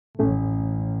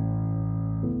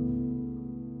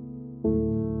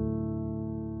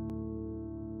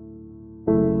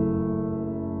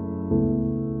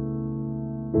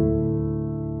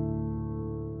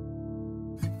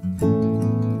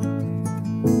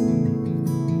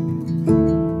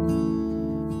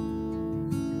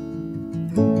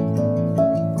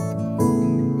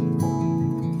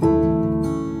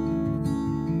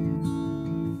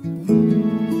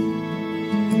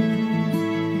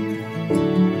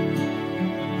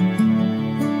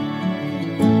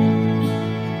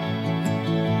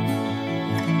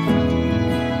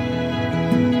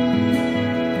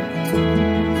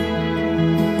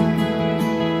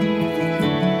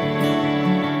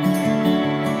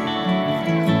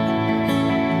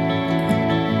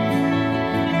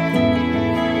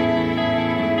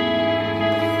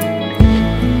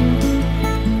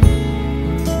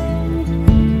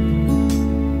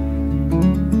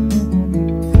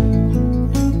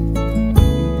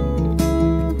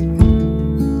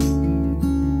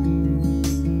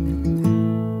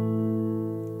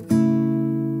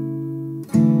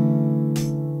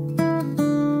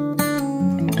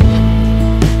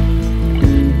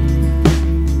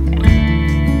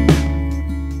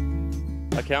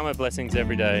count my blessings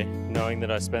every day, knowing that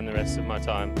I spend the rest of my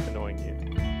time annoying you.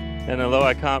 And although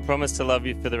I can't promise to love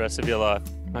you for the rest of your life,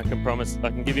 I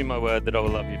can give you my word that I will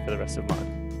love you for the rest of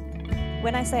mine.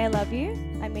 When I say I love you,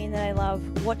 I mean that I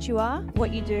love what you are,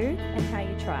 what you do, and how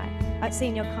you try. I've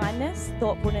seen your kindness,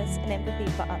 thoughtfulness, and empathy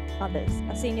for others.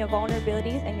 I've seen your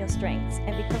vulnerabilities and your strengths,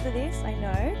 and because of this, I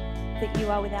know that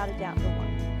you are without a doubt the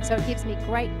one. So it gives me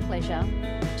great pleasure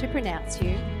to pronounce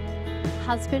you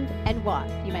husband and wife.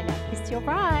 You may now kiss your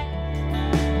bride.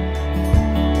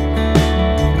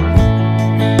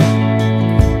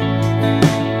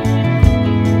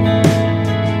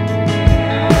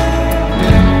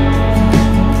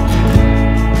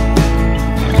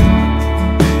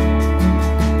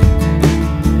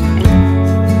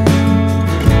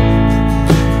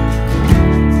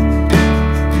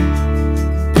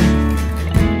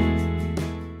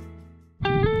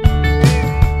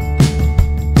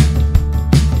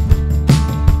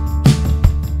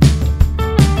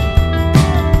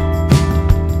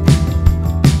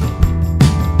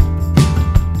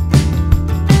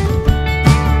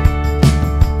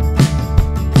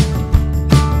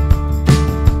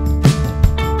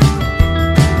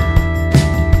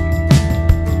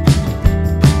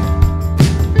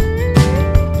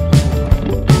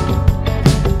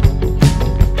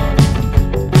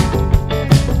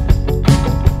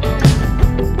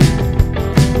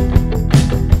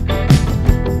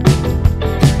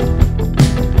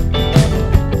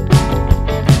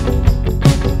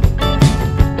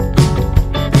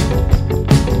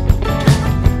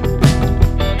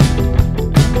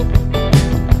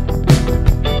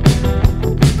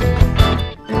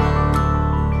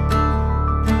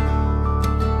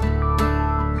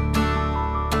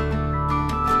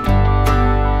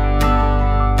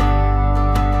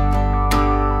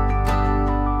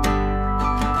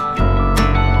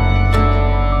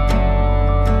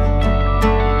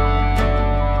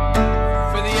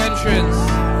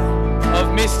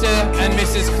 Mr. and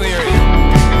Mrs. Cleary.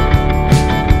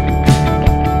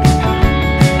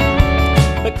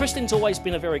 But Kristen's always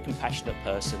been a very compassionate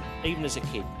person, even as a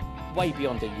kid, way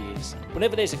beyond her years.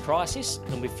 Whenever there's a crisis,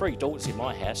 and with 3 daughters in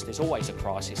my house, there's always a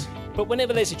crisis. But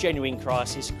whenever there's a genuine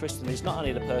crisis, Kristen is not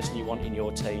only the person you want in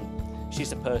your team, she's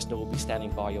the person who will be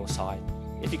standing by your side.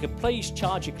 If you could please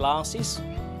charge your glasses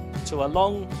to a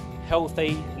long,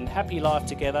 healthy and happy life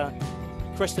together,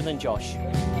 Kristen and Josh.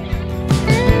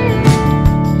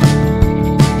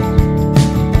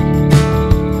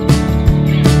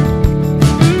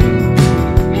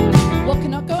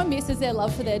 Is their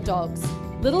love for their dogs.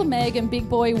 Little Meg and big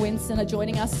boy Winston are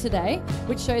joining us today,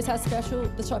 which shows how special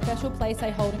place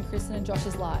they hold in Kristen and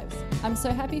Josh's lives. I'm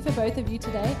so happy for both of you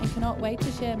today and cannot wait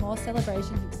to share more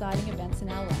celebrations and exciting events in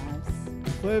our lives.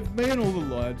 Clev, me and all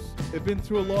the lads have been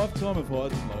through a lifetime of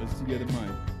highs and lows together,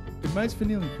 mate. Been mates for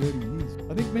nearly 30 years.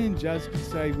 I think me and Jazz could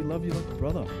say we love you like a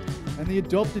brother. And the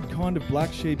adopted kind of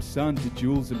black sheep son to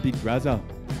Jules and Big Razza.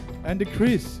 And to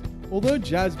Chris. Although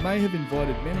Jazz may have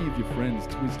invited many of your friends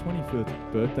to his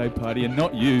 21st birthday party and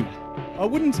not you, I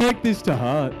wouldn't take this to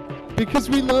heart, because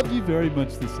we love you very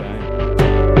much the same.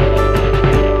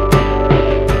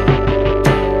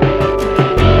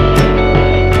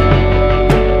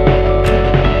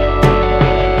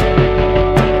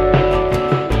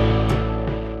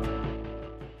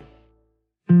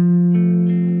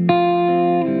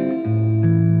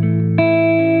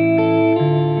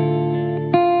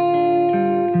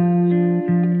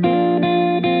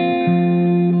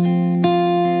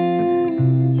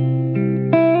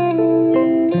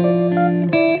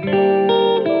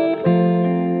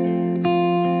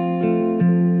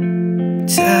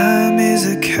 Time is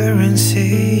a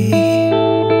currency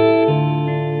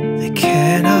that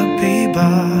cannot be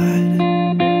bought.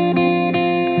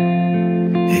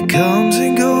 It comes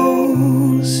and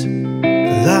goes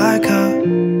like a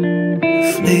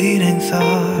fleeting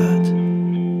thought.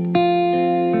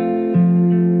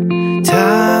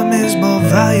 Time is more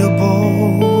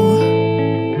valuable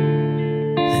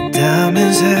than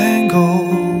diamonds and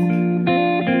gold,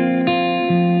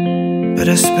 but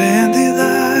I spend it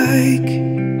like